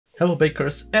Hello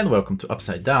bakers and welcome to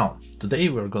Upside Down. Today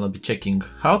we're gonna be checking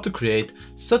how to create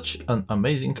such an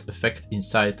amazing effect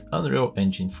inside Unreal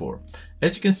Engine 4.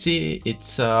 As you can see,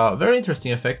 it's a very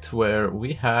interesting effect where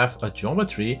we have a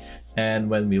geometry, and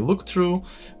when we look through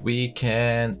we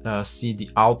can see the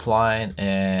outline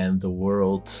and the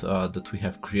world that we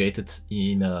have created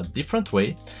in a different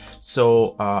way.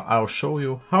 So I'll show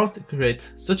you how to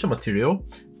create such a material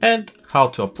and how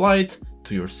to apply it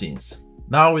to your scenes.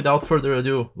 Now, without further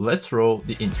ado, let's roll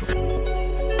the intro.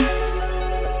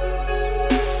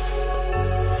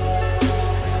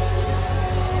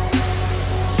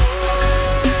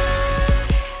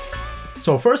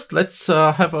 So first, let's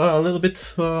have a little bit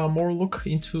more look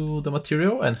into the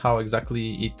material and how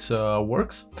exactly it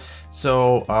works.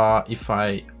 So if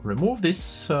I remove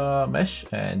this mesh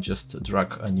and just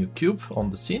drag a new cube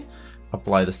on the scene,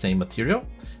 apply the same material,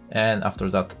 and after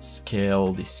that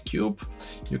scale this cube,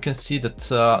 you can see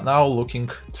that now looking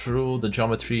through the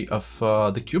geometry of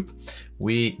the cube,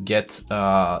 we get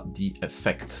the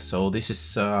effect. So this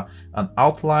is an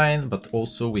outline, but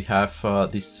also we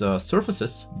have these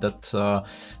surfaces that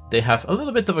they have a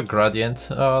little bit of a gradient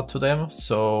to them,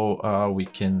 so we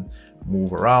can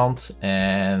move around,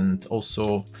 and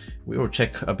also we will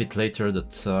check a bit later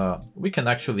that we can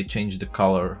actually change the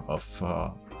color of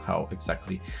how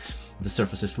exactly the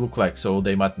surfaces look like. So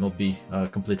they might not be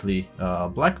completely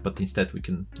black, but instead we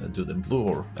can do them blue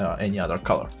or any other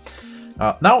color.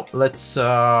 Now let's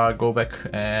go back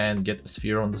and get a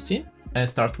sphere on the scene and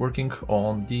start working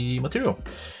on the material.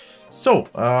 So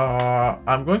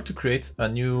I'm going to create a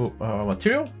new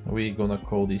material. We're gonna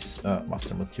call this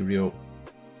master material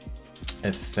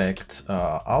effect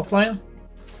outline,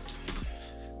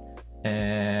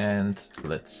 and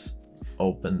let's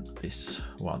open this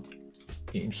one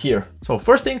in here. So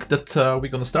first thing that we're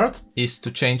gonna start is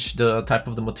to change the type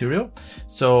of the material.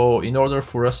 So in order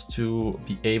for us to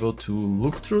be able to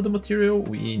look through the material,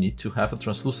 we need to have a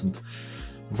translucent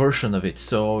version of it.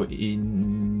 So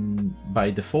by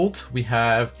default we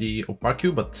have the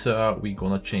opaque, but we're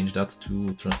gonna change that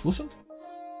to translucent.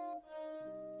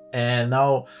 And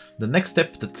now the next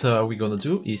step that we're gonna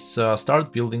do is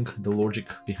start building the logic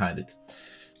behind it.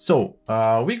 So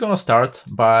we're gonna start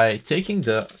by taking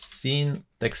the scene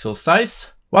texel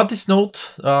size. What this node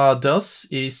does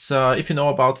is, if you know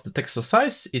about the texel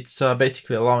size, it's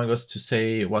basically allowing us to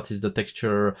say what is the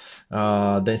texture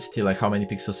density, like how many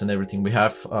pixels and everything we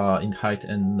have in height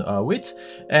and width.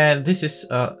 And this is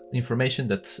information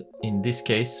that in this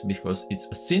case, because it's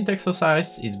a scene texel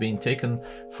size, is being taken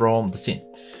from the scene.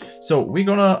 So we're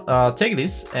gonna take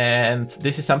this, and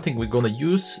this is something we're gonna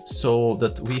use so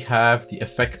that we have the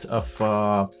effect of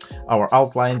our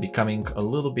outline becoming a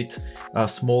little bit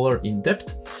smaller in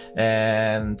depth.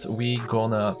 And we're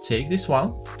gonna take this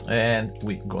one and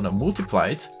we're gonna multiply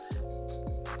it.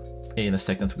 In a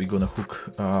second we're gonna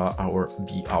hook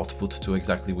the output to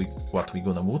exactly what we're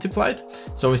gonna multiply it.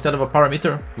 So instead of a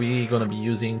parameter, we're gonna be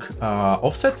using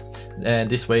offset, and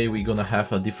this way we're gonna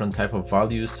have a different type of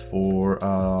values for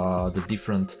the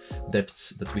different depths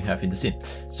that we have in the scene.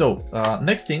 So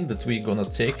next thing that we're gonna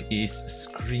take is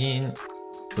screen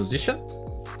position.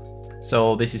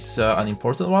 So this is an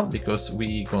important one because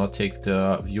we're gonna take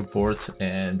the viewport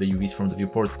and the UVs from the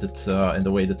viewport that and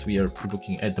the way that we are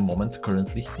looking at the moment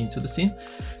currently into the scene.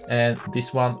 And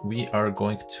this one we are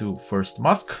going to first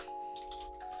mask.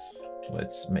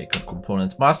 Let's make a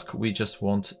component mask. We just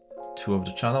want two of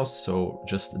the channels, so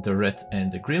just the red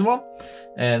and the green one.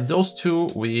 And those two,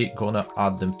 we're gonna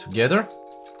add them together.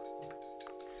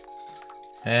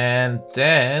 And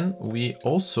then we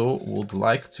also would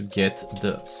like to get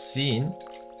the scene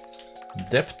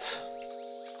depth.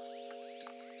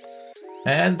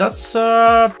 And that's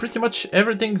pretty much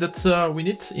everything that we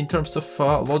need in terms of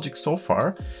logic so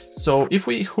far. So if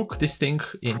we hook this thing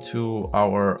into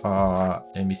our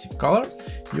emissive color,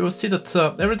 you will see that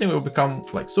everything will become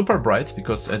like super bright,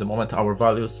 because at the moment our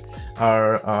values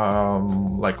are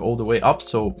like all the way up,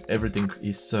 so everything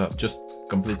is just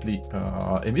completely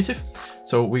emissive.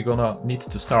 So we're gonna need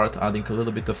to start adding a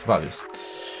little bit of values.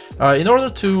 In order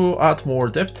to add more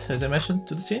depth, as I mentioned,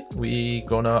 to the scene, we're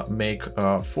gonna make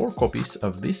 4 copies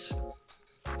of this.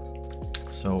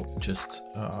 So just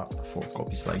 4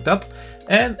 copies like that.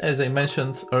 And as I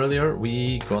mentioned earlier,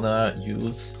 we're gonna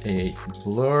use a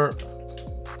blur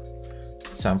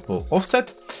sample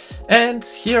offset. And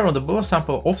here on the blur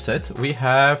sample offset, we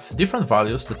have different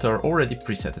values that are already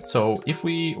preset. So if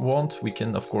we want, we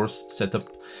can of course set up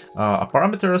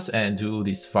parameters and do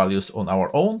these values on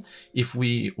our own. If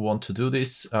we want to do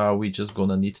this, we just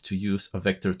gonna need to use a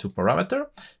vector2 parameter.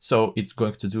 So it's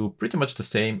going to do pretty much the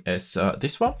same as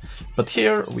this one. But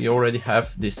here we already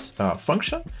have this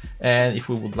function. And if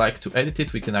we would like to edit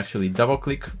it, we can actually double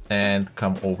click and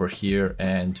come over here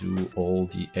and do all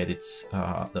the edits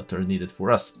that are needed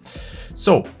for us.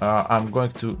 So I'm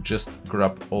going to just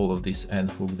grab all of this and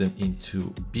hook them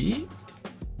into B.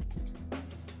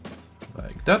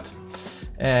 Like that.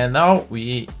 And now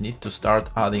we need to start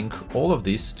adding all of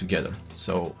this together.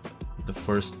 So the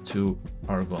first two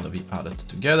are going to be added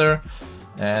together,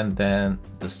 and then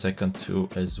the second two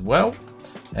as well.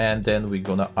 And then we're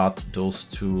gonna add those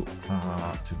two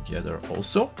together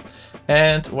also.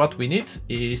 And what we need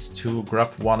is to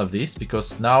grab one of these,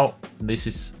 because now this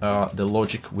is the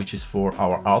logic which is for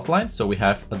our outline. So we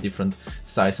have a different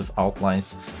size of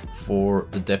outlines for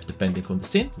the depth depending on the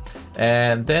scene.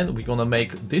 And then we're gonna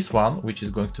make this one, which is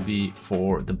going to be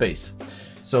for the base.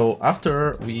 So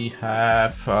after we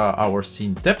have our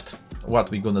scene depth,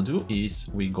 what we're gonna do is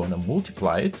we're gonna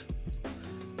multiply it.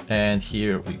 And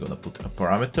here we're gonna put a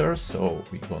parameter. So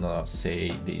we're gonna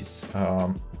say this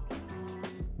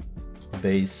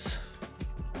base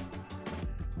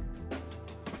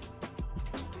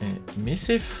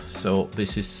emissive. So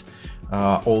this is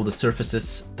all the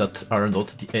surfaces that are not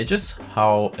the edges,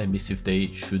 how emissive they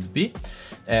should be.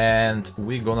 And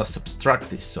we're gonna subtract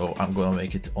this. So I'm gonna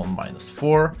make it on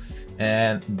 -4.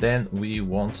 And then we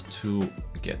want to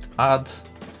get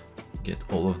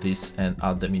all of this and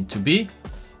add them into B.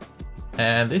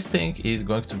 And this thing is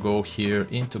going to go here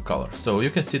into color. So you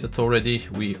can see that already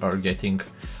we are getting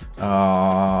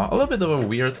a little bit of a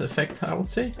weird effect, I would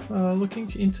say,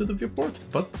 looking into the viewport,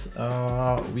 but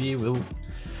we will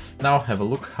now have a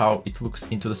look how it looks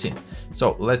into the scene.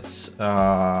 So let's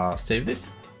save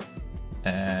this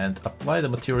and apply the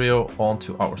material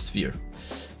onto our sphere.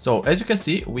 So as you can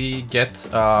see, we get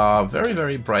a very,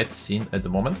 very bright scene at the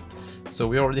moment. So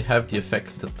we already have the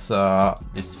effect that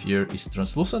this sphere is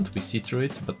translucent, we see through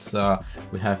it, but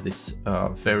we have this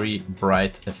very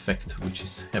bright effect which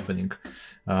is happening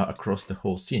across the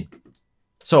whole scene.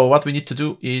 So what we need to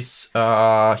do is,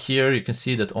 here you can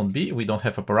see that on B we don't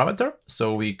have a parameter,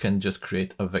 so we can just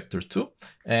create a vector2.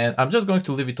 And I'm just going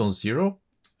to leave it on 0,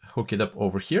 hook it up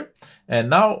over here. And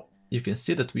now you can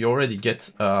see that we already get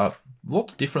a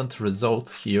lot different result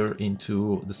here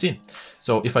into the scene.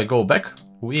 So if I go back,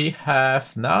 we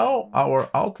have now our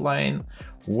outline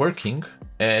working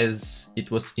as it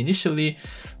was initially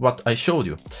what I showed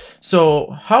you.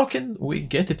 So how can we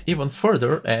get it even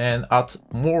further and add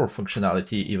more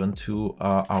functionality even to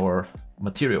our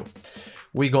material?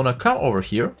 We're gonna come over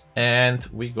here and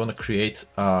we're gonna create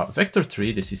a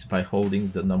vector3. This is by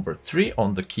holding the number 3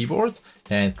 on the keyboard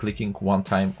and clicking one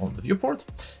time on the viewport.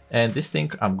 And this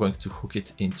thing, I'm going to hook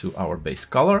it into our base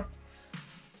color.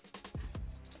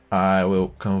 I will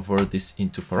convert this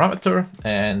into parameter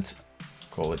and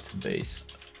call it base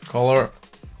color.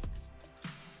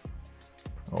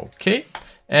 Okay.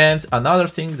 And another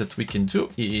thing that we can do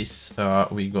is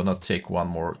we're gonna take one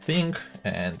more thing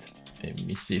and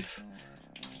emissive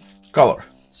color.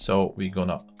 So we're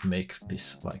gonna make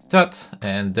this like that,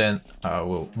 and then I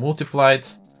will multiply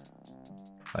it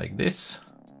like this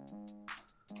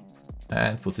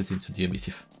and put it into the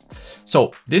emissive.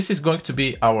 So this is going to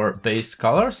be our base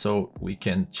color, so we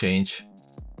can change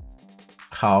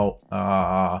how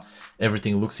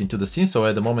everything looks into the scene. So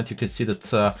at the moment you can see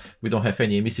that we don't have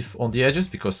any emissive on the edges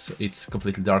because it's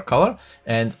completely dark color,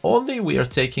 and only we are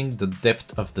taking the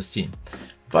depth of the scene.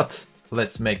 But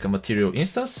let's make a material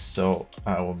instance. So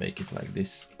I will make it like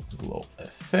this, glow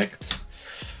effect.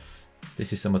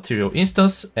 This is a material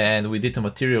instance, and we did a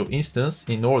material instance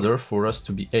in order for us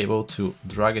to be able to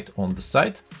drag it on the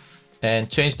side and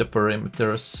change the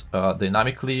parameters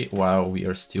dynamically while we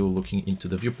are still looking into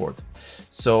the viewport.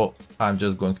 So I'm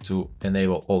just going to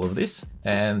enable all of this.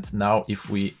 And now if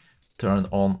we turn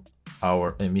on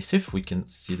our emissive, we can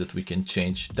see that we can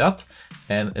change that.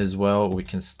 And as well, we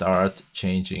can start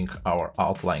changing our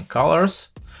outline colors.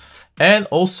 And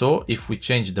also, if we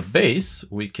change the base,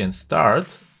 we can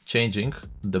start changing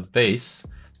the base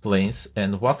planes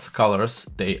and what colors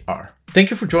they are. Thank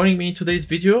you for joining me in today's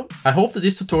video. I hope that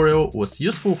this tutorial was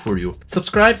useful for you.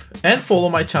 Subscribe and follow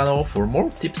my channel for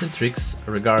more tips and tricks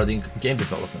regarding game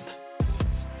development.